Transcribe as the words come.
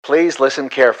Please listen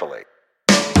carefully.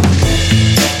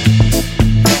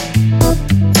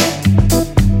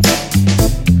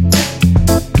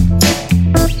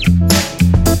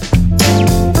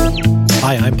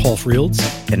 Hi, I'm Paul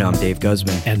Frields. And I'm Dave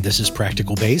Guzman. And this is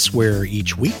Practical Bass, where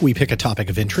each week we pick a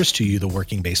topic of interest to you, the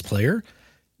working bass player.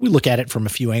 We look at it from a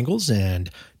few angles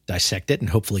and dissect it and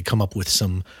hopefully come up with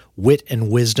some wit and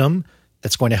wisdom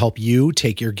that's going to help you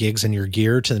take your gigs and your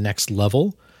gear to the next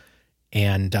level.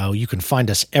 And you can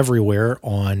find us everywhere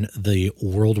on the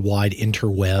worldwide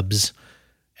interwebs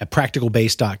at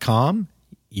practicalbass.com.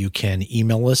 You can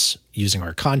email us using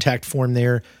our contact form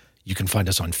there. You can find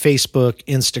us on Facebook,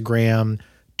 Instagram,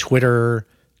 Twitter,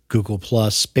 Google+.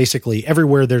 Basically,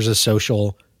 everywhere there's a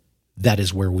social, that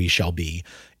is where we shall be.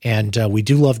 And we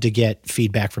do love to get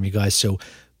feedback from you guys, so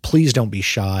please don't be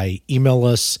shy. Email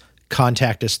us,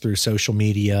 contact us through social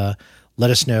media.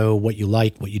 Let us know what you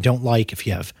like, what you don't like. If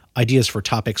you have ideas for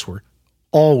topics, we're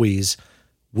always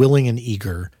willing and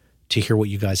eager to hear what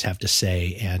you guys have to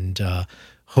say. And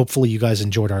hopefully you guys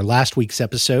enjoyed our last week's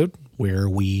episode where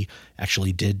we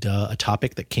actually did a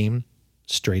topic that came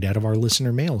straight out of our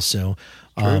listener mail. So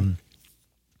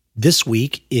this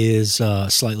week is a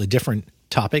slightly different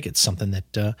topic. It's something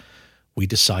that we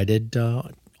decided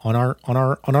on our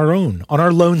own, on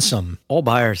our lonesome. All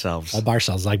by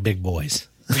ourselves, like big boys.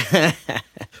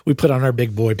 We put on our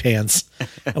big boy pants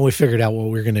and we figured out what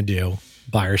we were going to do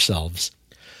by ourselves.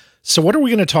 So what are we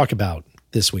going to talk about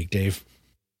this week, Dave?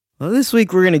 Well, this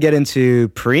week we're going to get into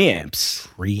preamps.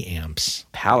 Preamps.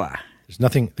 Power.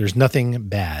 There's nothing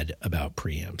bad about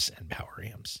preamps and power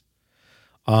amps.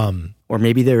 Or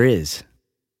maybe there is.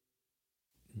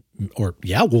 Or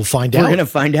yeah, we'll find out. We're going to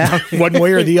find out one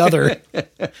way or the other.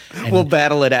 And we'll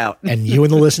battle it out. And you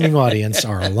and the listening audience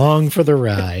are along for the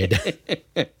ride.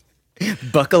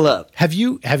 Buckle up. Have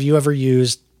you ever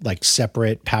used like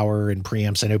separate power and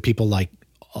preamps? I know people like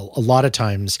a lot of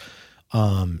times,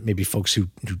 maybe folks who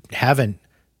haven't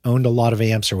owned a lot of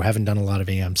amps or haven't done a lot of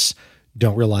amps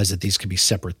don't realize that these could be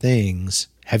separate things.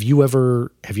 Have you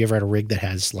ever had a rig that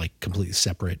has like completely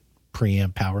separate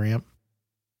preamp, power amp?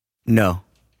 No.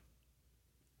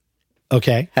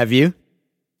 Okay. Have you?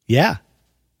 Yeah.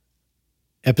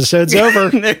 Episode's over.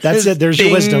 That's it. There's ding,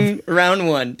 your wisdom. Round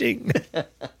one. Ding.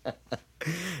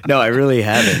 No, I really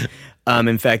haven't.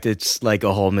 In fact, it's like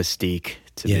a whole mystique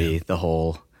to me. The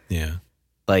whole,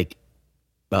 like,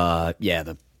 the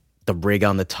rig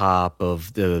on the top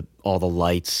of all the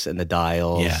lights and the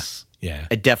dials. Yeah.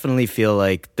 I definitely feel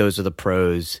like those are the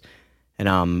pros, and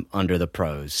I'm under the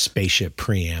pros. Spaceship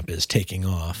preamp is taking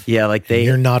off. Yeah, like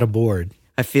you're not aboard.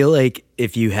 I feel like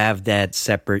if you have that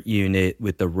separate unit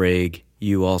with the rig,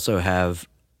 you also have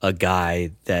a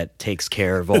guy that takes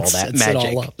care of all that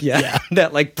magic. It all up. Yeah.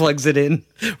 That like plugs it in.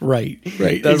 Right.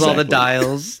 Does all the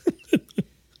dials.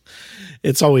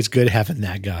 It's always good having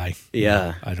that guy.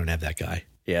 Yeah. I don't have that guy.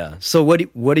 Yeah. So what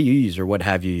do you use, or what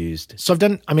have you used? So I've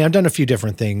done a few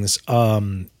different things.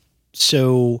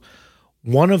 So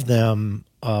one of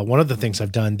the things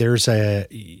I've done, there's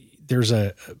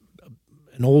an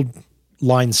old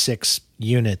Line 6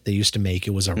 unit they used to make.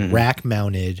 It was a rack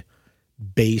mounted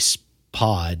bass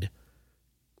pod.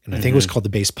 And I think it was called the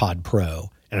Bass Pod Pro.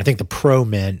 And I think the Pro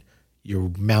meant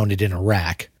you're mounted in a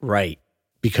rack. Right.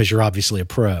 Because you're obviously a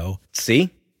pro. See?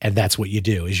 And that's what you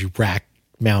do, is you rack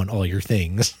mount all your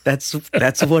things. That's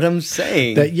what I'm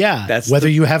saying. Whether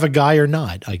you have a guy or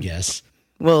not, I guess.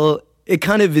 Well, it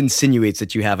kind of insinuates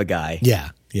that you have a guy.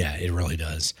 Yeah, it really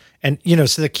does. And,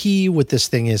 so the key with this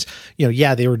thing is,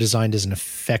 they were designed as an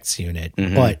effects unit,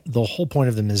 but the whole point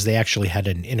of them is they actually had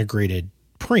an integrated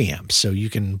preamp. So you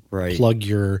can plug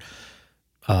your,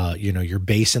 your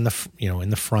bass in the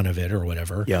front of it or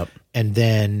whatever. Yep. And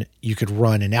then you could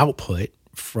run an output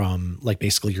from like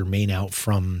basically your main out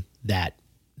from that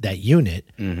unit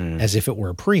as if it were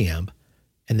a preamp,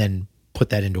 and then put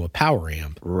that into a power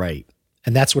amp. Right.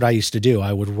 And that's what I used to do.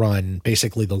 I would run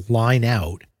basically the line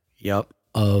out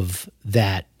of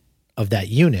that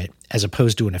unit as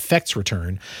opposed to an effects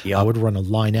return. I would run a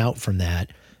line out from that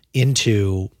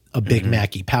into a big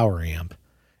Mackie power amp.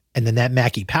 And then that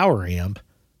Mackie power amp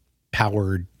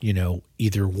powered,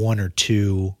 either one or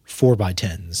two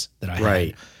 4x10s that I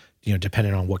had,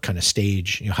 depending on what kind of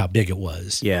stage, how big it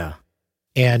was. Yeah.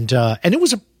 And it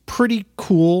was a pretty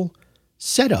cool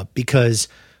setup because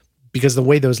the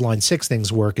way those Line 6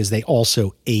 things work is they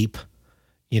also ape,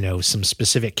 some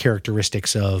specific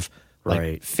characteristics of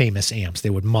like famous amps. They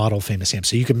would model famous amps.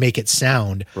 So you could make it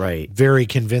sound very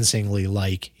convincingly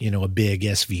like, a big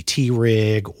SVT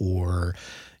rig or,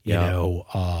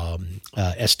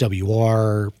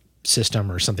 SWR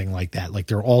system or something like that. Like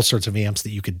there are all sorts of amps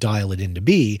that you could dial it in to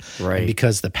be. Right. And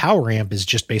because the power amp is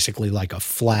just basically like a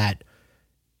flat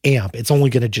amp, it's only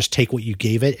going to just take what you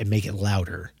gave it and make it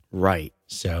louder. Right.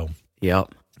 So,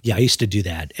 yep. Yeah, I used to do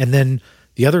that. And then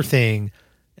the other thing,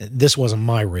 this wasn't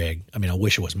my rig. I mean, I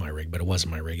wish it was my rig, but it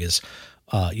wasn't my rig, is,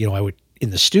 I would, in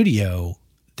the studio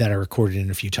that I recorded in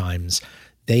a few times,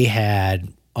 they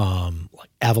had like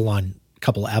Avalon,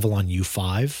 couple Avalon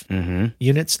U5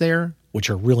 units there, which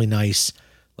are really nice,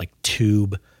 like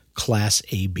tube class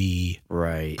AB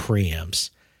preamps.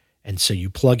 And so you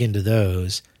plug into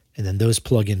those, and then those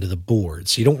plug into the board.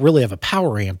 So you don't really have a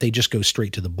power amp. They just go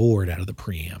straight to the board out of the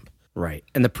preamp. Right.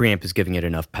 And the preamp is giving it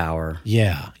enough power.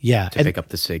 Yeah. To pick up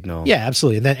the signal. Yeah,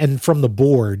 absolutely. And from the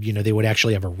board, they would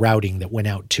actually have a routing that went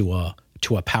out to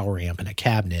a power amp in a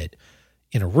cabinet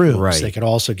in a room. Right. So they could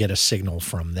also get a signal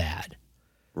from that.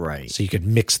 Right. So you could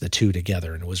mix the two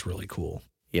together, and it was really cool.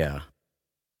 Yeah.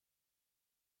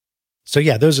 So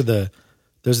yeah, those are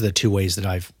the two ways that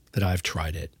I've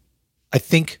tried it. I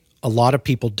think a lot of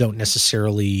people don't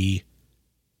necessarily,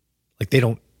 like, they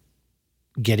don't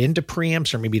get into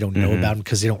preamps, or maybe don't know about them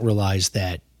because they don't realize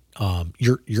that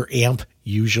your amp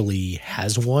usually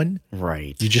has one.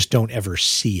 Right. You just don't ever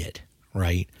see it,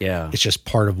 right? Yeah. It's just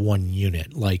part of one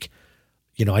unit. Like,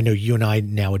 I know you and I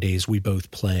nowadays, we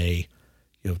both play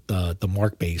the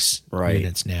Mark bass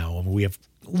units now. I mean, we have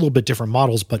a little bit different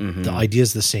models, but the idea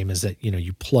is the same, is that,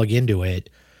 you plug into it,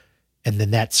 and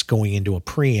then that's going into a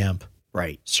preamp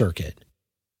circuit.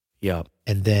 Yep.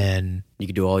 And then you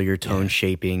can do all your tone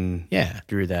shaping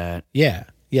through that. Yeah.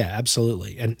 Yeah,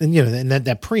 absolutely. And and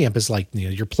that preamp is like,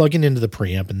 you're plugging into the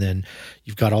preamp, and then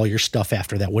you've got all your stuff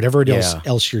after that. Whatever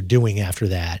else you're doing after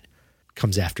that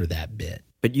comes after that bit.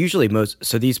 But usually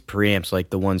so these preamps,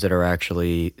 like the ones that are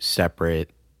actually separate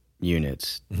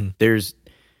units, is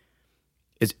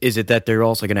it that they're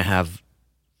also going to have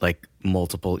like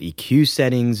multiple EQ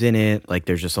settings in it? Like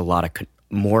there's just a lot of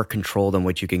more control than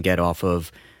what you can get off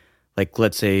of, like,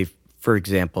 let's say, for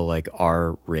example, like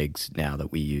our rigs now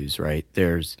that we use, right?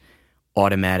 There's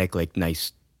automatic, like,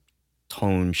 nice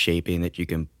tone shaping that you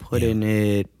can put in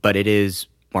it, but it is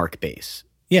Mark bass.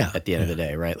 Yeah. At the end of the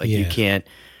day, right? Like you can't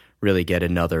really get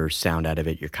another sound out of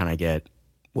it. You're kind of get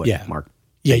what Mark.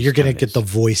 Yeah, you're going to get the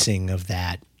voicing of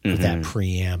that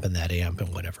preamp and that amp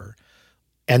and whatever.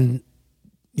 And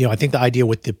I think the idea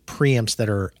with the preamps that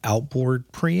are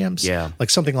outboard preamps, like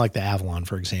something like the Avalon,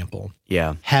 for example,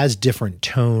 has different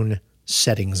tone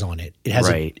settings on it. It has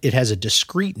it has a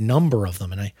discrete number of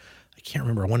them, and I can't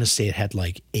remember. I want to say it had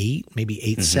like maybe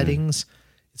eight settings.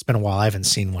 It's been a while. I haven't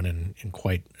seen one in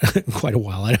quite a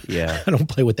while. I don't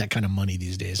play with that kind of money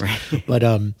these days. Right. But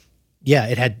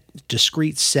it had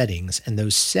discrete settings, and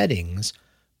those settings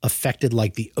affected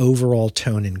like the overall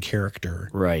tone and character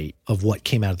of what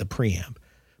came out of the preamp.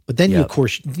 But then you, of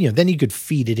course, then you could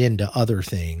feed it into other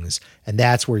things, and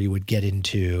that's where you would get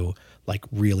into like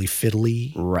really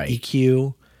fiddly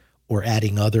EQ, or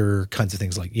adding other kinds of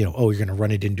things like, you're going to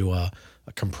run it into a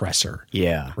compressor.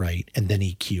 Yeah. Right. And then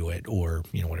EQ it, or,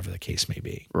 whatever the case may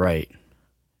be. Right.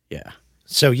 Yeah.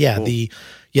 So cool. The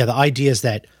idea is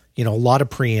that, a lot of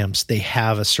preamps, they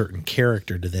have a certain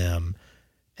character to them,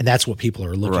 and that's what people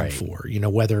are looking for.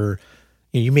 Whether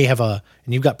you may have and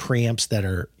you've got preamps that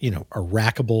are, are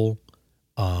rackable.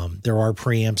 There are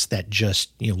preamps that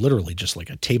just, literally just like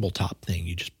a tabletop thing.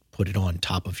 You just put it on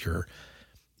top of your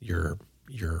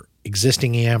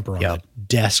existing amp, or on a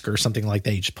desk or something like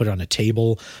that. You just put it on a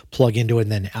table, plug into it,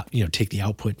 and then, take the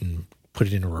output and put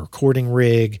it into a recording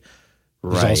rig.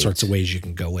 There's all sorts of ways you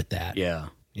can go with that. Yeah.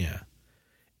 Yeah.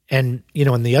 And,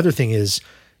 and the other thing is,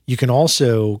 you can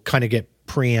also kind of get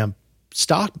preamp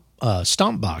stomp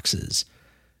boxes.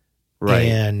 Right.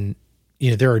 And,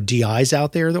 there are DIs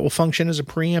out there that will function as a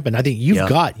preamp. And I think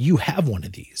you have one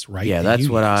of these, right? Yeah, that's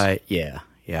what I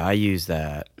use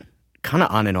that kind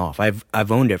of on and off.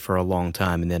 I've owned it for a long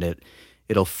time, and then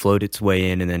it'll float its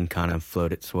way in and then kind of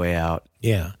float its way out.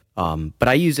 Yeah. But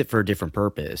I use it for a different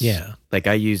purpose. Yeah. Like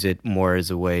I use it more as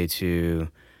a way to,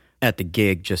 at the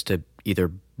gig, just to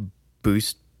either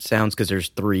boost sounds, because there's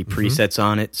 3 presets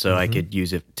on it. So I could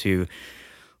use it to,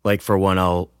 like, for one,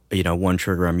 one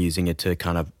trigger, I'm using it to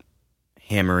kind of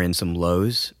hammer in some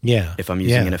lows. Yeah. If I'm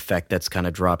using an effect that's kind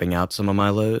of dropping out some of my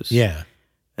lows. Yeah.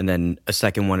 And then a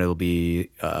second one, it'll be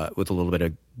with a little bit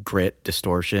of grit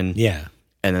distortion. Yeah.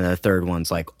 And then the third one's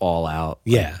like all out.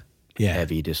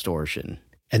 Heavy distortion.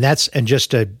 And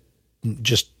just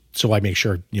so I make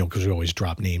sure, because we always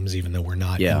drop names, even though we're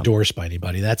not endorsed by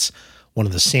anybody. That's one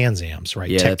of the Sans amps, right?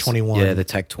 Yeah, Tech 21. Yeah, the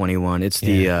Tech 21. It's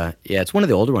it's one of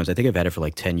the older ones. I think I've had it for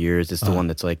like 10 years. It's the one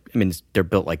that's like, they're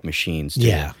built like machines too.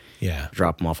 Yeah. Yeah.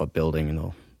 Drop them off a building and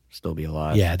they'll still be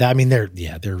alive. Yeah.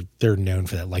 They're known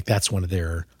for that. Like that's one of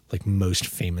their like most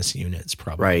famous units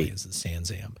probably is the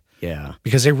SansAmp. Yeah.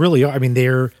 Because they really are. I mean, they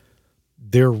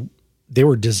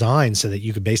were designed so that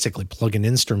you could basically plug an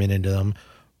instrument into them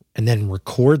and then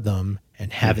record them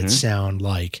and have it sound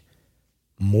like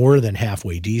more than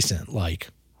halfway decent, like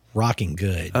rocking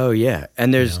good. Oh yeah.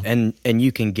 And there's, and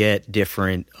you can get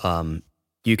different,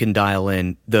 you can dial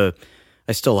in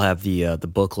I still have the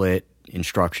booklet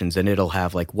instructions, and it'll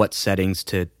have like what settings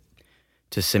to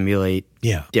simulate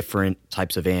different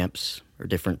types of amps or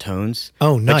different tones.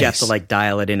 Oh, nice. But you have to like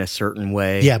dial it in a certain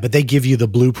way. Yeah, but they give you the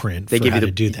blueprint for how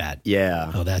to do that.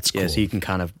 Yeah. Oh, that's cool. Yeah, so you can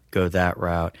kind of go that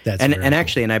route. That's and very cool.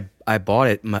 actually, and I bought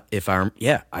it.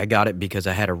 I got it because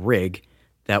I had a rig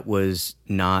that was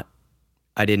not.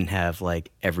 I didn't have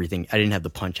like everything. I didn't have the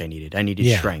punch I needed. I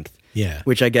needed strength. Yeah.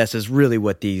 Which I guess is really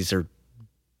what these are.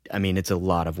 I mean, it's a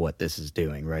lot of what this is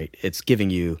doing, right? It's giving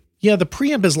you. Yeah, the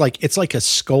preamp is like, it's like a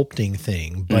sculpting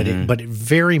thing, but it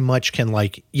very much can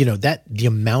like, that the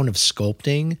amount of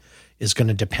sculpting is going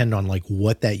to depend on like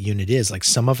what that unit is. Like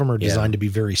some of them are designed to be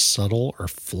very subtle or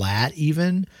flat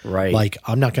even. Right. Like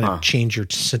I'm not going to change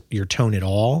your tone at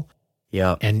all.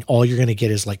 Yeah. And all you're going to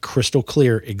get is like crystal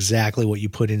clear. Exactly what you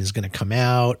put in is going to come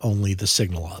out, only the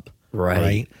signal up.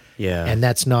 Right. Yeah. And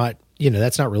that's not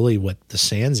really what the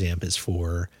SansAmp is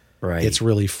for. Right. It's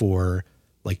really for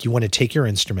like, you want to take your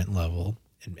instrument level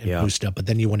and boost up, but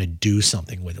then you want to do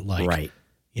something with it. Like,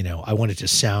 I want it to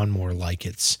sound more like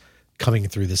it's coming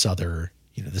through this other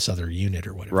unit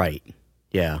or whatever. Right.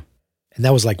 Yeah. And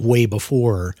that was like way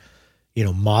before,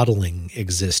 modeling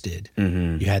existed.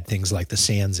 Mm-hmm. You had things like the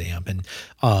SansAmp.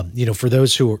 And, for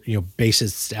those who are,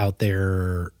 bassists out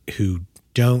there who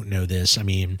don't know this, I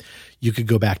mean, you could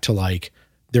go back to like,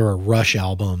 there are Rush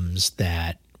albums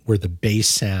where the bass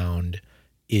sound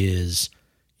is,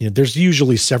 there's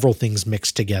usually several things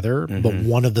mixed together, but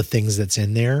one of the things that's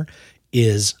in there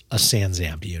is a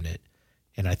SansAmp unit.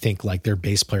 And I think like their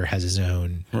bass player has his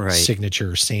own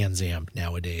signature SansAmp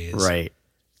nowadays. Right.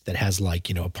 That has like,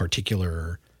 a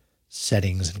particular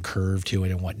settings and curve to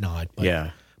it and whatnot. But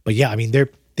yeah, I mean,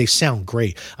 they sound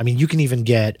great. I mean, you can even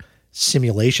get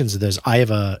simulations of those. I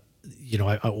have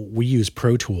we use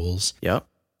Pro Tools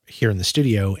here in the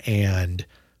studio, and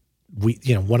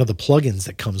one of the plugins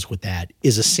that comes with that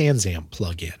is a SansAmp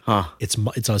plugin. It's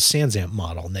a SansAmp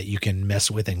model that you can mess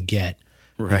with and get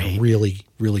really,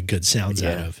 really good sounds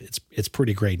out of. It's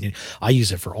pretty great. And I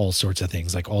use it for all sorts of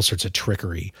things, like all sorts of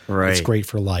trickery. Right. It's great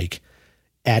for like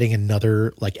adding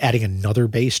another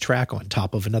bass track on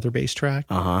top of another bass track.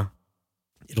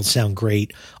 It'll sound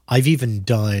great. I've even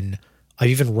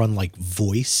run like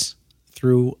voice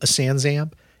through a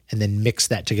SansAmp and then mix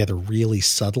that together really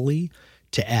subtly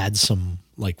to add some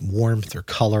like warmth or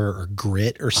color or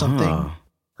grit or something,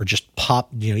 or just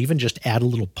pop, even just add a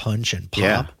little punch and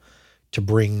pop to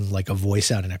bring like a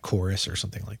voice out in a chorus or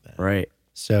something like that. Right.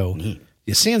 So the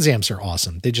SansAmps are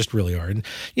awesome. They just really are. And,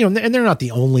 and they're not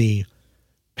the only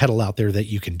pedal out there that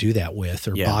you can do that with,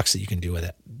 or box that you can do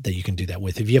that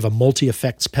with. If you have a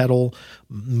multi-effects pedal,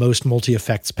 most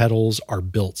multi-effects pedals are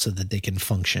built so that they can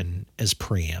function as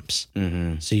preamps.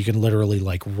 So you can literally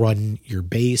like run your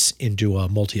bass into a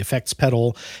multi-effects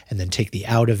pedal and then take the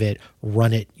out of it,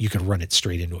 run it. You could run it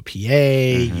straight into a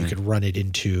PA. You could run it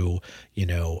into,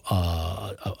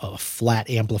 a flat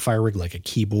amplifier rig, like a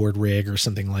keyboard rig or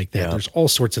something like that. There's all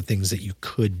sorts of things that you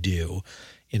could do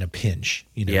in a pinch,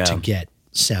 to get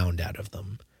sound out of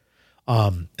them.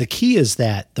 The key is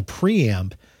that the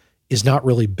preamp is not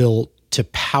really built to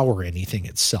power anything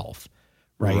itself,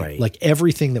 right? Like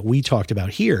everything that we talked about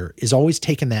here is always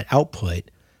taking that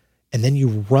output and then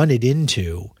you run it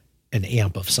into an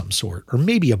amp of some sort, or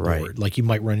maybe a board, like you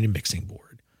might run in a mixing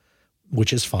board,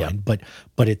 which is fine. But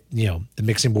it, the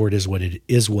mixing board is what it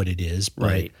is.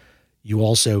 But you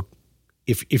also,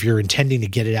 if you're intending to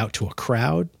get it out to a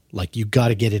crowd, like you got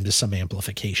to get into some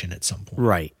amplification at some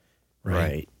point.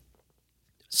 Right.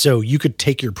 So you could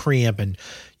take your preamp and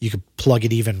you could plug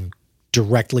it even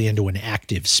directly into an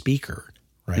active speaker,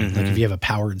 right? Like if you have a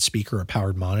powered speaker, a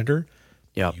powered monitor,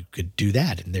 you could do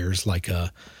that. And there's like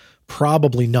a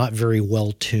probably not very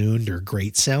well tuned or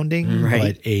great sounding,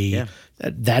 but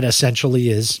that essentially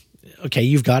is, okay,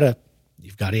 you've got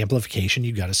amplification,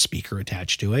 you've got a speaker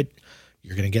attached to it.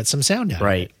 You're going to get some sound out of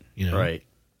it. Right.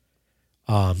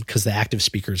 Because the active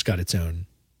speaker's got its own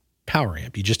power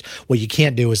amp. What you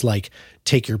can't do is like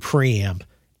take your preamp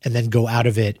and then go out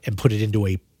of it and put it into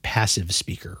a passive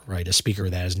speaker, right? A speaker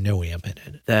that has no amp in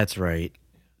it. That's right.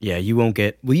 Yeah,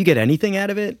 will you get anything out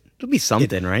of it? It'll be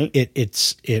something, right?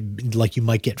 It's like you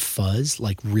might get fuzz,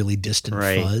 like really distant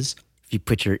fuzz. If you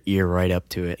put your ear right up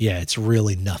to it. Yeah, it's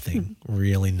really nothing.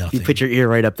 Really nothing. If you put your ear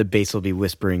right up, the bass will be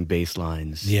whispering bass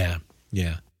lines. Yeah.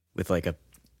 With like a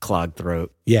clogged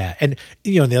throat. Yeah. And,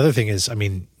 and the other thing is,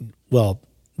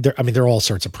 there are all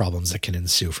sorts of problems that can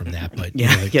ensue from that, but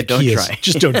don't try.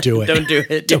 Just don't do it. Don't do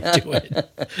it. Don't do it.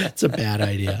 It's a bad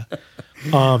idea.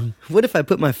 What if I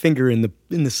put my finger in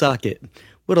the socket?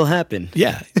 What'll happen?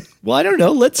 Yeah. Well, I don't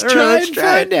know. Let's try and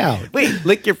find out. Wait,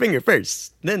 lick your finger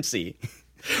first, then see.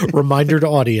 Reminder to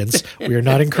audience, we are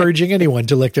not encouraging anyone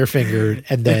to lick their finger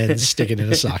and then stick it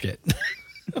in a socket.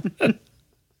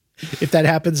 If that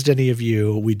happens to any of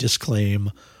you, we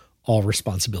disclaim all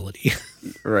responsibility.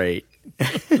 Right.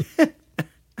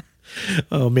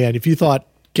 Oh, man. If you thought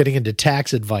getting into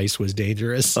tax advice was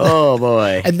dangerous. Oh,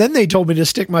 boy. And then they told me to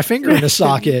stick my finger in a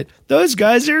socket. Those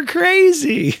guys are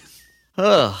crazy.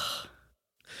 Ugh.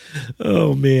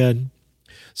 Oh, man.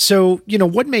 So,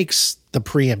 what makes the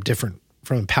preamp different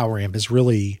from a power amp is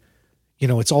really,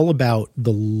 it's all about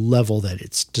the level that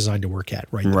it's designed to work at,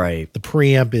 right? Right. The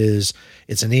preamp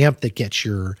it's an amp that gets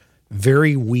your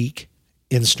very weak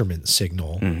instrument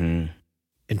signal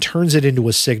and turns it into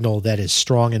a signal that is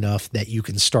strong enough that you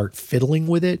can start fiddling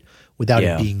with it without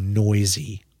it being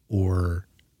noisy or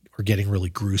getting really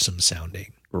gruesome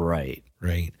sounding. Right.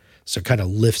 Right. So it kind of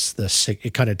lifts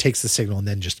it kind of takes the signal and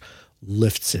then just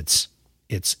lifts its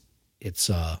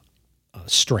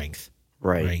strength.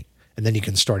 Right. And then you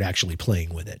can start actually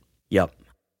playing with it. Yep.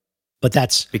 But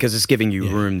that's because it's giving you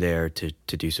room there to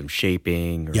do some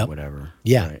shaping or whatever.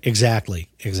 Yeah, right. Exactly.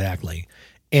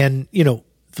 And,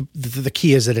 the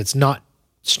key is that it's not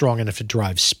strong enough to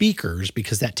drive speakers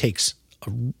because that takes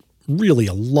really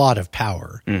a lot of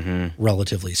power,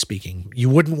 relatively speaking. You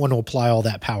wouldn't want to apply all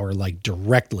that power like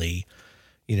directly,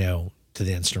 to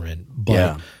the instrument.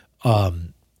 But,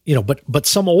 but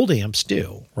some old amps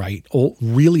do, right?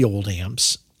 Really old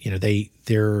amps, they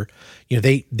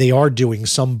are doing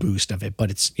some boost of it,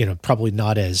 but it's, probably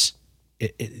not as,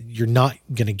 you're not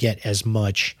going to get as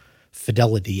much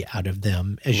fidelity out of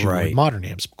them as you would modern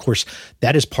amps. Of course,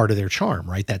 that is part of their charm,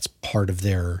 right? That's part of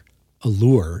their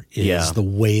allure is the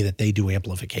way that they do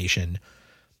amplification.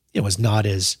 It was not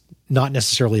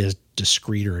necessarily as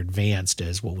discreet or advanced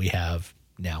as what we have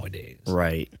nowadays.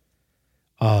 Right.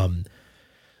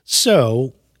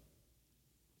 So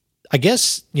I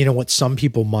guess, what some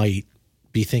people might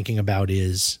be thinking about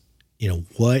is,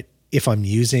 what if I'm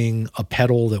using a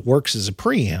pedal that works as a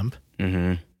preamp?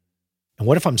 And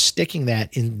what if I'm sticking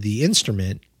that in the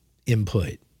instrument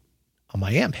input on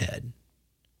my amp head?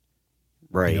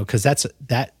 Right. Because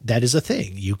that is a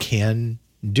thing. You can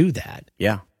do that.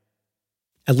 Yeah.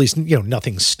 At least,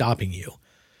 nothing's stopping you.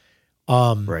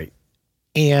 Right.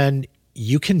 And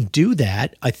you can do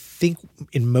that, I think,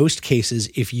 in most cases,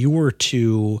 if you were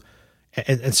to,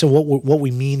 and so what we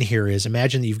mean here is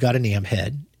imagine that you've got an amp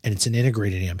head and it's an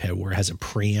integrated amp head where it has a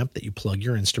preamp that you plug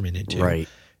your instrument into. Right.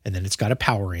 And then it's got a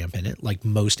power amp in it, like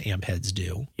most amp heads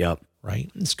do. Yep. Right.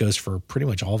 This goes for pretty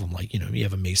much all of them. Like, you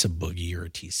have a Mesa Boogie or a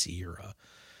TC or a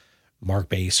Mark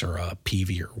Bass or a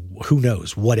PV or who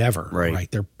knows, whatever. Right.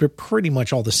 They're pretty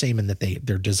much all the same in that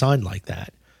they're designed like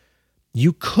that.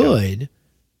 You could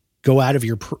go out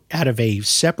of a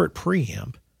separate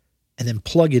preamp and then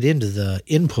plug it into the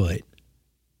input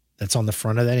that's on the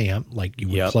front of that amp, like you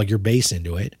would plug your bass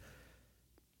into it,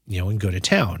 and go to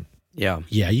town. Yeah.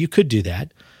 Yeah, you could do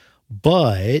that.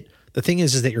 But the thing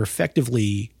is that you're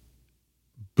effectively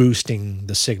boosting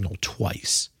the signal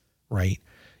twice, right?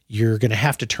 You're going to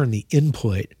have to turn the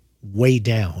input way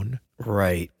down.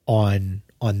 Right. On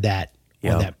the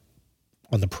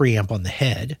preamp on the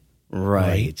head.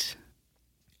 Right.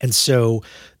 And so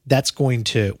what that's going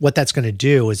to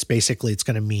do is basically it's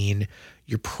going to mean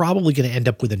you're probably going to end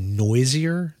up with a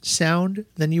noisier sound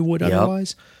than you would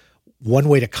otherwise. One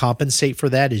way to compensate for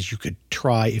that is you could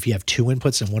try, if you have two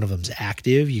inputs and one of them's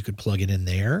active, you could plug it in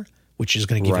there, which is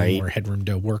going to give you more headroom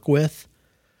to work with.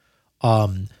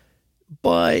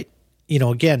 But,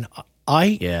 again,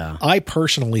 I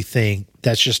personally think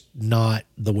that's just not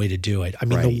the way to do it. I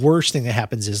mean, the worst thing that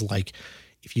happens is like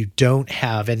if you don't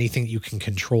have anything you can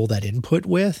control that input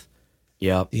with,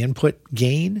 the input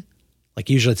gain,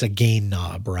 like usually it's a gain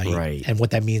knob, right? And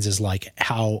what that means is like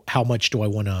how much do I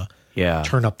want to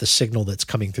turn up the signal that's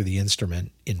coming through the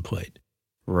instrument input.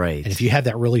 Right. And if you have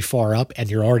that really far up and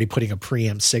you're already putting a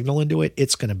preamp signal into it,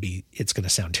 it's going to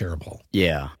sound terrible.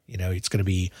 Yeah. It's going to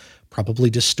be probably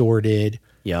distorted,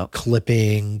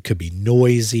 clipping, could be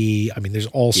noisy. I mean, there's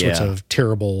all sorts of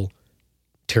terrible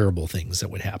things that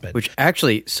would happen. Which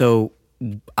actually, so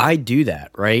I do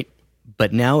that, right?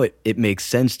 But now it makes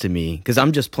sense to me because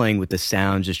I'm just playing with the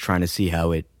sound, just trying to see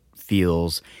how it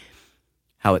feels.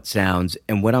 how it sounds.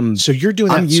 And what I'm so you're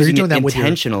doing that. So you're doing that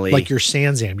intentionally, with your, like your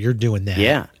Sans amp. You're doing that.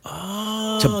 Yeah.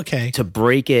 Oh, okay. To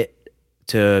break it.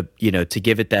 To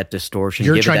give it that distortion,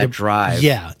 give it that drive.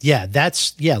 Yeah,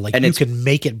 that's like and you can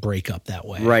make it break up that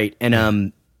way, right?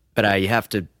 And but I have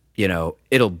to,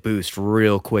 it'll boost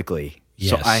real quickly.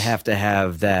 Yes. So I have to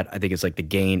have that. I think it's like the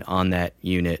gain on that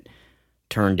unit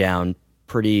turned down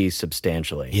pretty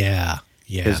substantially. Yeah.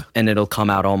 And it'll come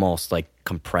out almost like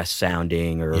compressed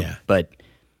sounding, but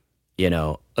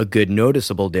a good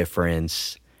noticeable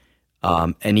difference.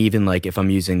 And even like if I'm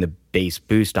using the bass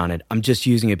boost on it, I'm just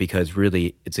using it because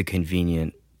really it's a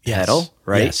convenient pedal,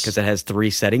 right? Because it has 3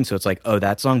 settings. So it's like, oh,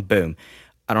 that song, boom.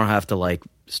 I don't have to like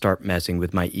start messing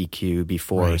with my EQ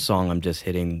before a song. I'm just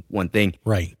hitting one thing.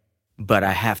 Right. But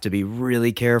I have to be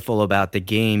really careful about the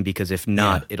gain because if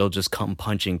not, it'll just come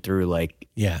punching through like,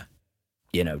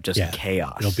 just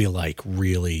chaos. It'll be like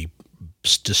really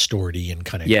distorty and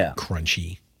kind of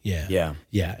crunchy. Yeah.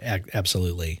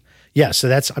 Absolutely. Yeah, so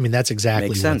that's exactly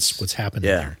what's happening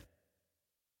there.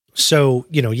 So,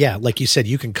 like you said,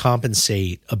 you can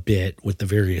compensate a bit with the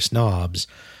various knobs.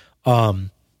 And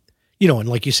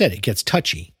like you said, it gets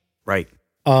touchy. Right.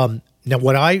 Now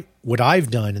what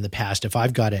I've done in the past, if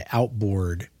I've got an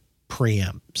outboard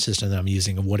preamp system that I'm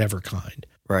using of whatever kind.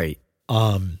 Right.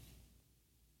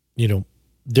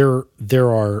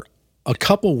 There are a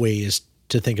couple ways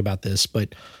to think about this,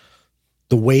 but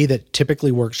the way that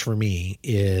typically works for me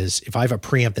is if I have a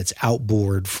preamp that's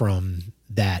outboard from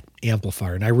that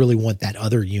amplifier and I really want that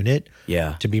other unit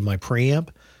to be my preamp.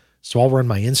 So I'll run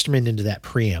my instrument into that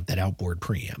preamp, that outboard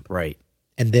preamp. Right.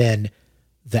 And then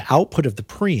the output of the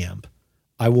preamp,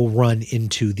 I will run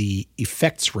into the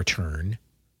effects return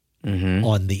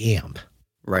on the amp.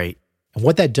 Right. And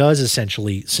what that does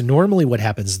essentially, so normally what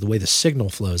happens is the way the signal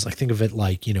flows, like think of it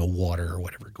like, water or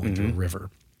whatever going through a river.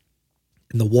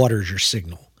 And the water is your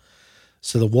signal.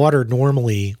 So the water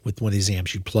normally, with one of these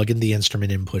amps, you plug in the instrument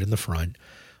input in the front.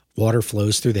 Water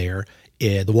flows through there.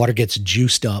 The water gets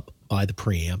juiced up by the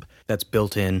preamp. That's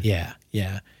built in. Yeah.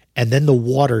 And then the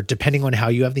water, depending on how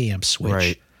you have the amp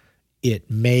switch,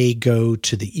 it may go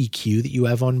to the EQ that you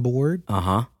have on board.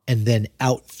 And then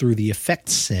out through the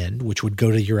effects send, which would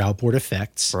go to your outboard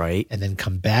effects. Right. And then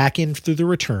come back in through the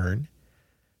return.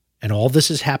 And all this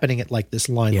is happening at like this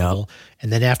line level.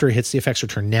 And then after it hits the effects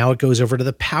return, now it goes over to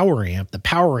the power amp. The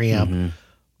power amp,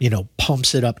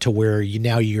 pumps it up to where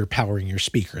you're powering your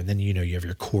speaker. And then, you have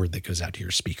your cord that goes out to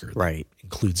your speaker. Right.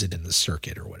 Includes it in the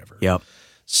circuit or whatever. Yep.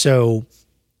 So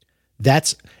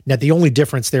now the only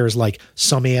difference there is like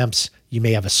some amps, you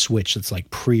may have a switch that's like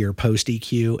pre or post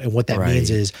EQ. And what that means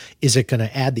is it going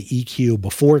to add the EQ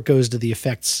before it goes to the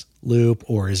effects loop,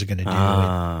 or is it going to do it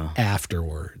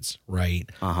afterwards? Right.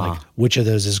 Like which of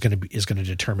those is going to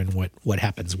determine what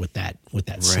happens with that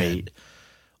send.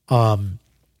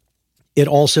 It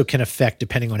also can affect,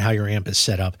 depending on how your amp is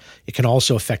set up, it can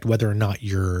also affect whether or not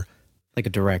you're like a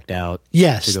direct out.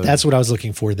 Yes, that's what I was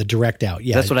looking for. The direct out.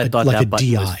 Yeah, that's what I thought like that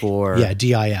button DI was for. Yeah,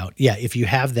 DI out. Yeah, if you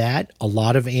have that, a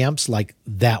lot of amps like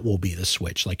that will be the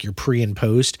switch. Like your pre and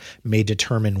post may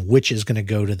determine which is going to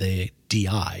go to the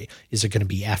DI. Is it going to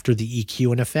be after the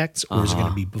EQ and effects, or is it going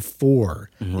to be before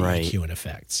the EQ and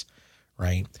effects?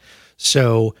 Right.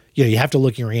 So you have to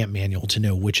look in your amp manual to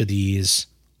know which of these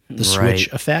the switch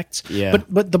affects. Yeah.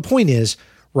 But the point is,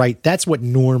 right, that's what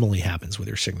normally happens with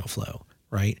your signal flow,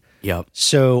 right? Yep.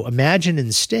 So imagine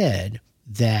instead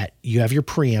that you have your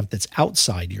preamp that's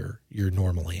outside your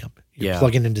normal amp. You're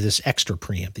plugging into this extra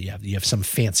preamp that you have. You have some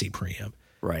fancy preamp.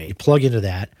 Right. You plug into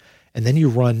that, and then you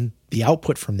run the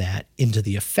output from that into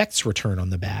the effects return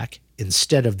on the back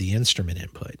instead of the instrument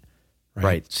input.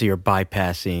 Right. So you're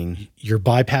bypassing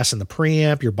the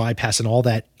preamp, you're bypassing all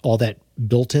that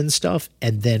built-in stuff,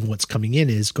 and then what's coming in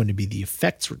is going to be the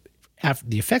effects. After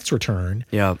the effects return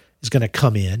is going to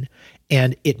come in,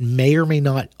 and it may or may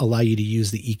not allow you to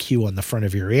use the EQ on the front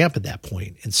of your amp at that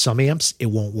point. In some amps, it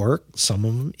won't work. Some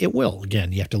of them, it will.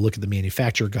 Again, you have to look at the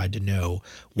manufacturer guide to know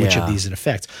which of these it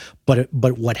affects. But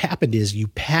what happened is you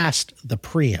passed the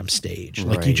preamp stage.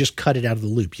 Like you just cut it out of the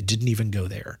loop. You didn't even go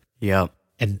there. Yeah.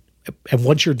 And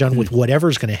once you're done with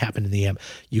whatever's going to happen in the amp,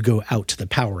 you go out to the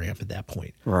power amp at that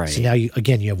point. Right. So now you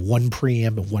have one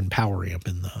preamp and one power amp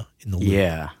in the loop.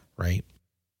 Yeah. Right.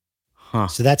 Huh.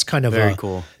 So that's kind of very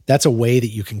cool. That's a way that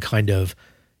you can kind of,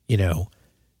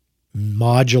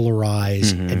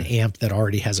 modularize an amp that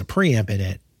already has a preamp in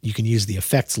it. You can use the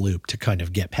effects loop to kind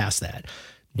of get past that.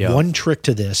 Yep. One trick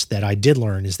to this that I did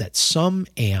learn is that some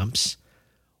amps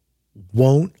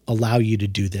won't allow you to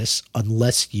do this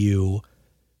unless you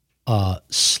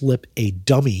slip a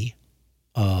dummy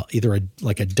either a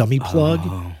dummy plug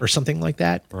or something like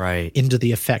that, right, into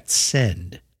the effect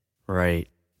send, right,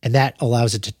 and that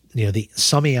allows it to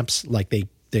some amps like they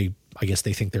I guess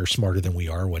they think they're smarter than we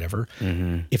are or whatever.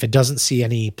 Mm-hmm. If it doesn't see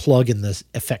any plug in the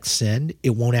effect send,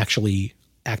 it won't actually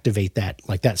activate that.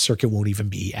 Like that circuit won't even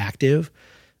be active.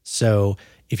 So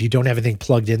if you don't have anything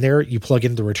plugged in there, you plug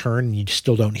in the return and you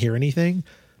still don't hear anything.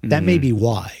 That may be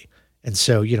why. And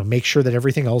so, make sure that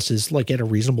everything else is like at a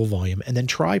reasonable volume, and then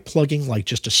try plugging like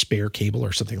just a spare cable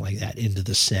or something like that into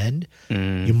the send.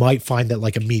 You might find that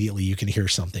like immediately you can hear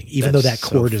something, even though that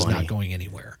cord is not going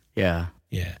anywhere. Yeah.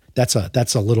 Yeah. That's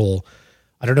a little,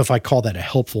 I don't know if I call that a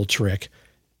helpful trick.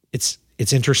 It's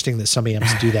interesting that some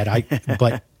amps do that.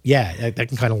 But yeah, that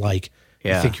can kind of like,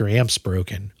 you think your amp's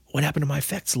broken. What happened to my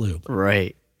effects loop?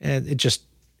 Right. And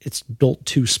it's built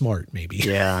too smart, maybe.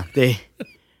 Yeah. They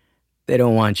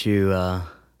don't want you to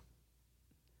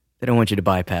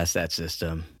bypass that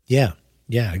system. Yeah.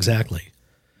 Yeah, exactly.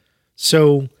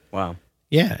 So, wow.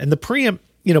 Yeah. And the preamp,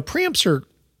 preamps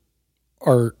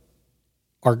are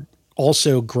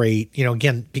also great,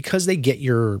 again, because they get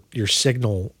your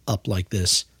signal up like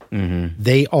this. Mm-hmm.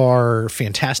 They are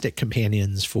fantastic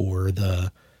companions for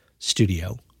the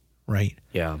studio, right?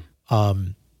 Yeah.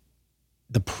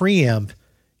 The preamp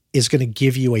is going to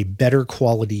give you a better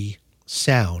quality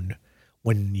sound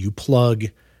when you plug,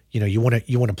 you want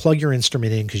to plug your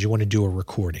instrument in because you want to do a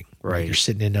recording. Right. You're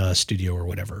sitting in a studio or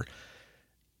whatever.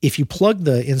 If you plug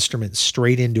the instrument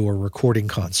straight into a recording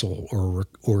console or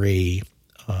a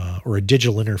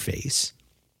digital interface,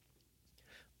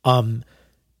 the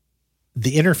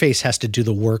interface has to do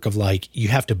the work of like, you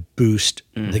have to boost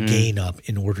the gain up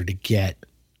in order to get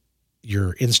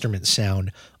your instrument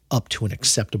sound up to an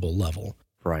acceptable level.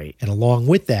 Right. And along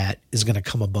with that is going to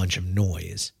come a bunch of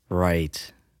noise.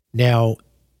 Right. Now,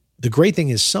 the great thing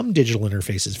is some digital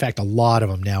interfaces, in fact, a lot of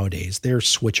them nowadays, they're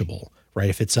switchable, right?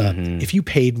 If it's if you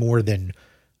paid more than,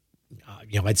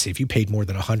 I'd say if you paid more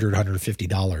than $100,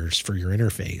 $150 for your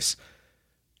interface,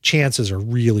 chances are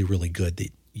really, really good that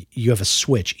you have a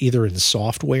switch either in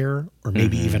software or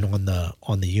maybe even on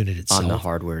the unit itself. On the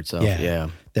hardware itself, yeah.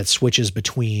 That switches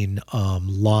between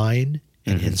line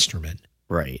and instrument.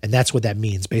 Right. And that's what that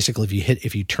means. Basically,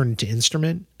 if you turn it to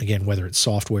instrument, again, whether it's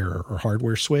software or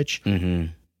hardware switch,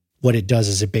 what it does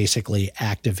is it basically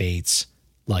activates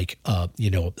like a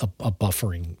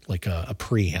buffering, like a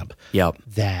preamp. Yep.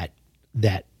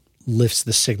 That lifts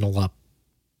the signal up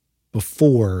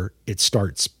before it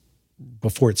starts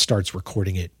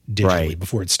recording it digitally, right.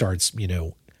 before it starts,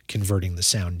 converting the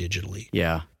sound digitally.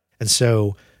 Yeah. And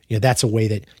so, that's a way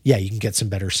that, you can get some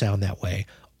better sound that way.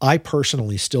 I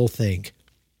personally still think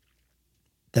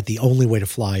that the only way to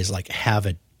fly is like have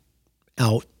an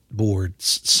outboard,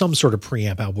 some sort of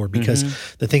preamp outboard, because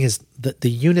the thing is the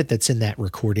unit that's in that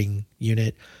recording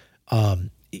unit,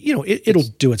 it'll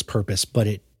do its purpose, but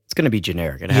it's going to be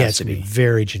generic. It has to be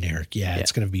very generic. Yeah.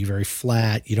 It's going to be very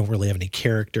flat. You don't really have any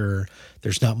character.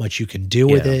 There's not much you can do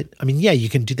with it. I mean, you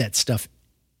can do that stuff,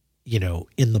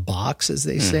 in the box, as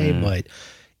they say, but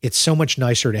it's so much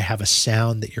nicer to have a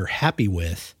sound that you're happy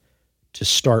with to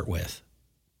start with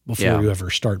before you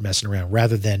ever start messing around,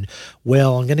 rather than,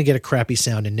 well, I'm going to get a crappy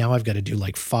sound and now I've got to do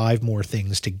like 5 more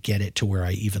things to get it to where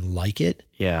I even like it.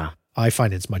 Yeah. I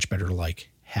find it's much better to like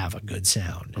have a good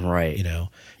sound. Right. And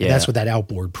that's what that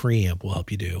outboard preamp will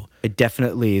help you do. I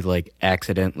definitely like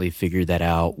accidentally figured that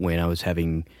out when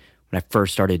I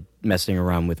first started messing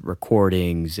around with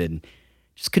recordings and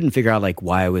just couldn't figure out like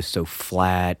why I was so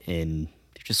flat and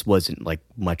there just wasn't like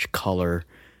much color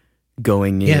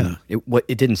going in.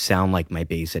 It didn't sound like my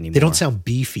bass anymore. They don't sound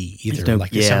beefy either.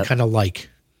 They sound kind of like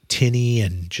tinny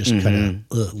and just kind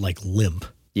of like limp.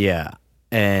 Yeah.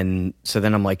 And so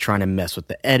then I'm like trying to mess with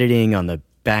the editing on the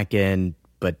back end,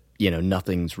 but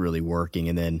nothing's really working.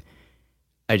 And then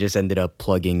I just ended up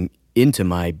plugging into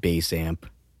my bass amp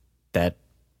that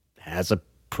has a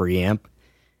preamp.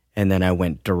 And then I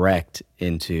went direct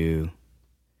into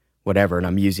whatever, and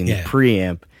I'm using the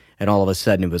preamp. And all of a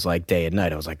sudden, it was like day and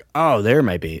night. I was like, "Oh, there's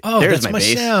my bass. Oh, there's that's my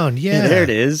bass sound. Yeah, there it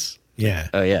is. Yeah.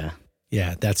 Oh, yeah.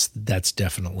 Yeah, that's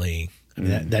definitely. I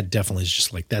mean, that definitely is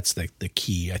just like that's the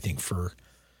key, I think, for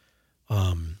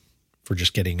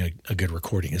just getting a good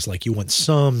recording is like you want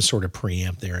some sort of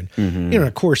preamp there, and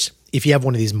of course, if you have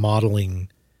one of these modeling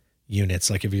units,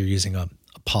 like if you're using a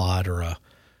pod or a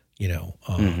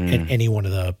any one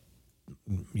of the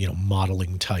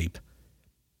modeling type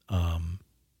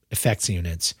effects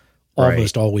units.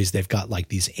 Almost always they've got like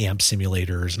these amp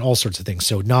simulators and all sorts of things.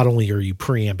 So not only are you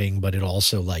preamping, but it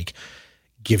also like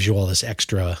gives you all this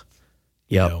extra,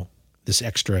 this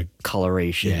extra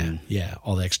coloration. Yeah,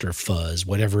 all the extra fuzz,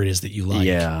 whatever it is that you like.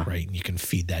 Yeah. Right. And you can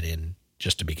feed that in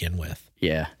just to begin with.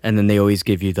 Yeah. And then they always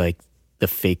give you like the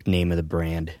fake name of the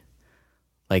brand.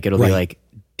 Like it'll be like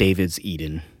David's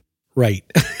Eden. Right.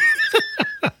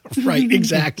 Right,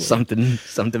 exactly. Something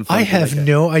funky I have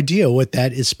no idea what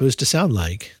that is supposed to sound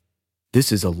like.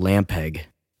 This is a Lampeg.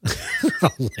 A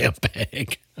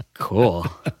Lampeg. Cool.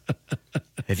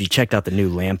 Have you checked out the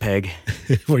new Lampeg?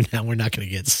 We're not going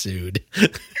to get sued.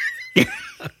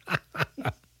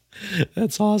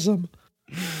 That's awesome.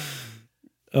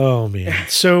 Oh man.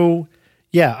 So,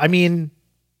 yeah, I mean,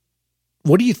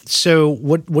 what do you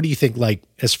think, like,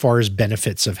 as far as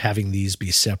benefits of having these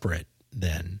be separate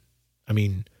then? I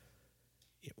mean,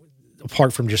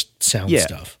 apart from just sound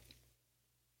stuff.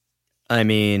 I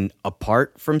mean,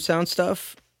 apart from sound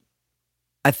stuff,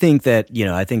 I think that,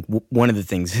 one of the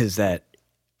things is that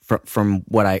from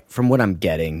what I'm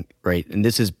getting, right? And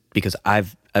this is because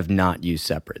I've not used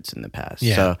separates in the past.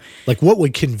 Yeah. So, like, what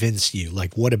would convince you?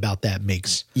 Like, what about that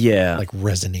makes like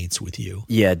resonates with you?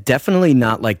 Yeah, definitely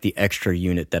not like the extra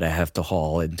unit that I have to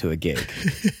haul into a gig.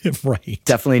 Right.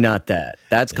 Definitely not that.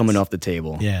 That's coming off the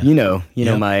table. Yeah.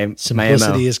 My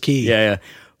simplicity is key. Yeah.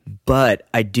 But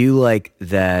I do like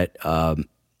that that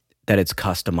it's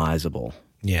customizable.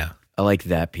 Yeah. I like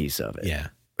that piece of it. Yeah.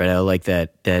 Right. I like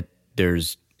that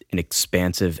there's an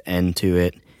expansive end to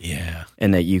it. Yeah.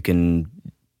 And that you can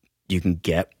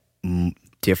get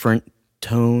different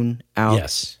tone out.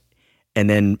 Yes. And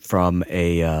then from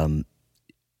a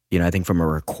I think from a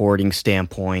recording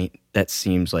standpoint, that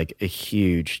seems like a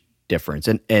huge difference.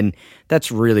 And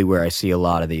that's really where I see a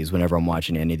lot of these whenever I'm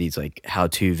watching any of these like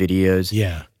how-to videos.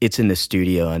 Yeah. It's in the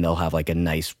studio and they'll have like a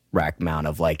nice rack mount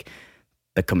of like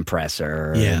the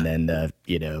compressor and then the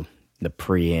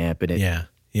preamp and it. Yeah.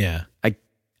 Yeah.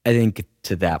 I think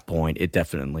to that point it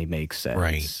definitely makes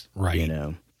sense.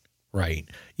 Right. Right.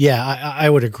 Yeah, I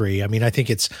would agree. I mean, I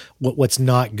think it's what's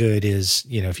not good is,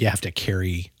 if you have to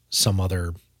carry some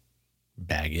other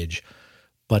baggage,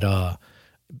 but I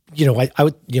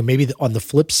would, maybe on the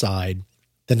flip side,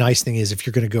 the nice thing is if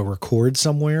you're going to go record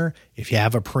somewhere, if you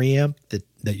have a preamp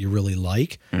that you really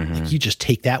like, you just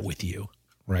take that with you.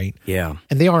 Right. Yeah.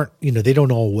 And they aren't, they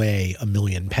don't all weigh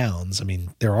 1,000,000 pounds. I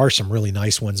mean, there are some really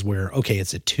nice ones where, okay,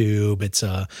 it's a tube, it's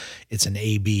an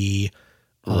AB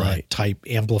type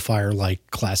amplifier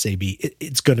like Class AB.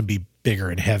 It's going to be bigger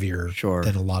and heavier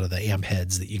than a lot of the amp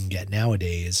heads that you can get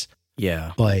nowadays.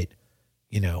 Yeah. But,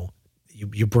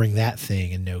 you bring that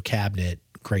thing and no cabinet,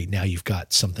 great. Now you've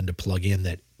got something to plug in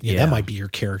that, that might be your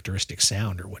characteristic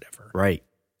sound or whatever. Right.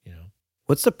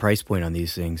 What's the price point on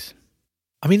these things?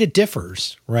 I mean, it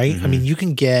differs, right? I mean, you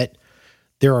can get,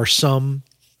 there are some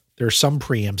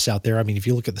preamps out there. I mean, if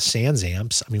you look at the Sans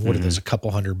amps, I mean, what are those, a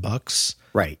couple $100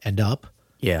 right and up?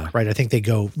 Yeah. Right. I think they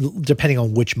go, depending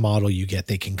on which model you get,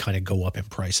 they can kind of go up in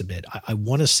price a bit. I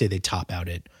want to say they top out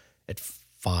at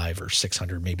 $500 or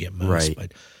 $600 maybe at most,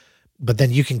 right. But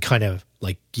then you can kind of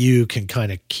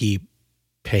keep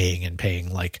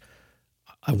paying. Like,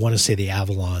 I want to say the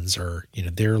Avalons are,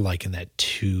 they're like in that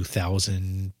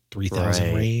 2,000,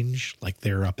 3,000 range. Like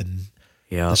they're up in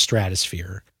the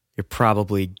stratosphere. You're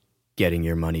probably getting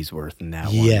your money's worth in that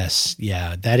one. Yes.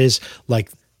 Yeah. That is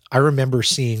like, I remember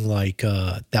seeing like,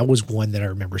 that was one that I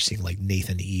remember seeing like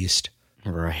Nathan East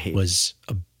was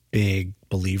a big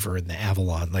believer in the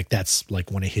Avalon. Like that's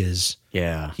like one of his,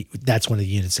 that's one of the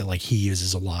units that like he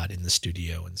uses a lot in the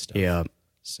studio and stuff. Yeah.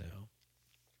 So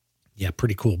yeah,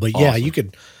 pretty cool. But yeah, you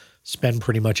could spend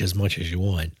pretty much as you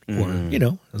want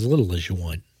or, as little as you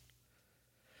want.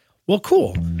 Well,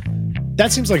 cool.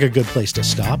 That seems like a good place to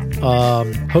stop.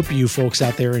 Hope you folks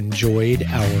out there enjoyed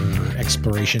our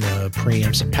exploration of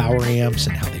preamps and power amps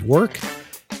and how they work.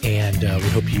 And we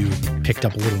hope you picked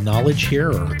up a little knowledge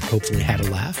here or hopefully had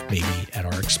a laugh, maybe at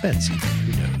our expense.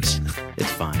 Who knows?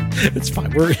 It's fine. It's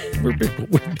fine. We're big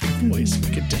boys.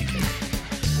 We can take it.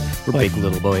 We're big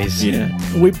little boys. Yeah.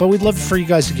 But we'd love for you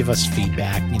guys to give us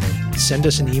feedback. Send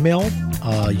us an email.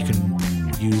 You can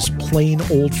use plain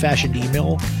old-fashioned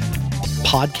email.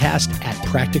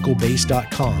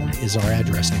 podcast@practicalbass.com is our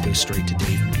address, and it goes straight to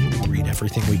Dave and me. We read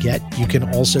everything we get. You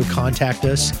can also contact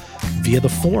us via the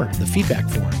form, the feedback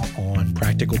form on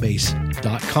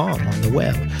practicalbass.com on the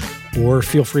web, or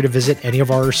feel free to visit any of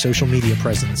our social media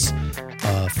presence,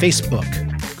 Facebook,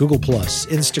 Google+,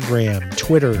 Instagram,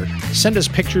 Twitter. Send us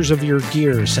pictures of your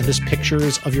gear. Send us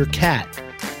pictures of your cat.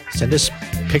 Send us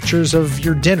pictures of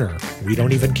your dinner. We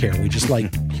don't even care. We just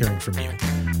like hearing from you.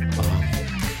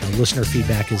 Listener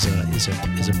feedback is a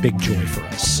big joy for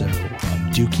us, so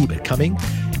do keep it coming.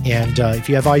 And if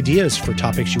you have ideas for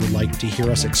topics you would like to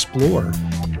hear us explore,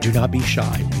 do not be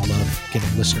shy. We love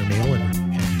getting listener mail,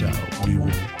 and we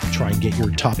will try and get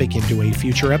your topic into a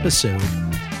future episode.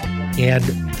 And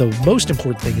the most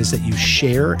important thing is that you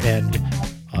share and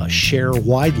share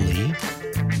widely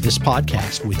this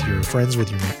podcast with your friends, with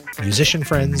your musician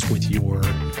friends, with your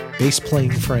bass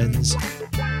playing friends,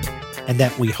 and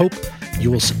that we hope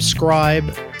you will subscribe,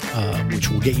 which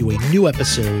will get you a new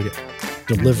episode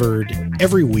delivered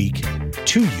every week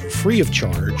to you free of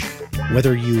charge,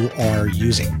 whether you are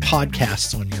using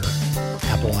podcasts on your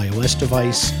Apple iOS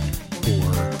device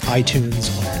or iTunes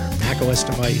on your Mac OS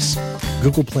device,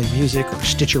 Google Play Music or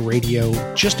Stitcher Radio,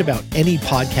 just about any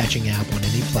podcatching app on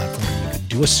any platform. You can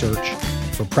do a search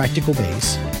for Practical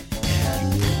Bass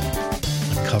and you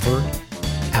will uncover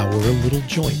our little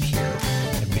joint here.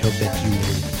 And we hope that you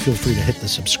will feel free to hit the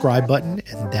subscribe button,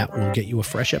 and that will get you a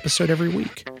fresh episode every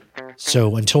week.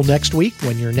 So until next week,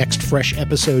 when your next fresh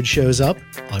episode shows up,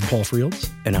 I'm Paul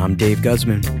Frields. And I'm Dave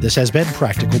Guzman. This has been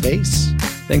Practical Bass.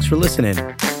 Thanks for listening.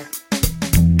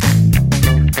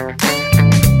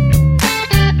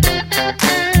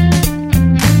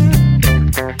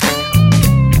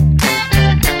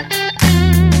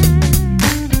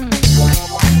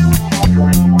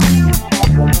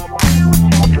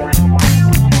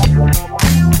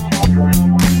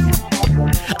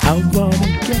 I wanna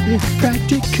get it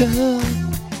practical.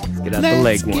 Let's get out the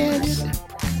leg warmers.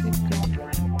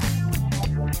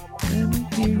 Let me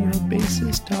hear your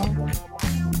bassist talk.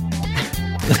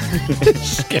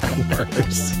 It's getting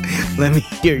worse. Let me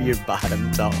hear your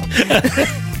bottom talk.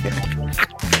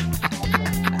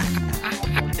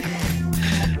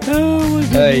 Oh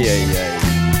my goodness.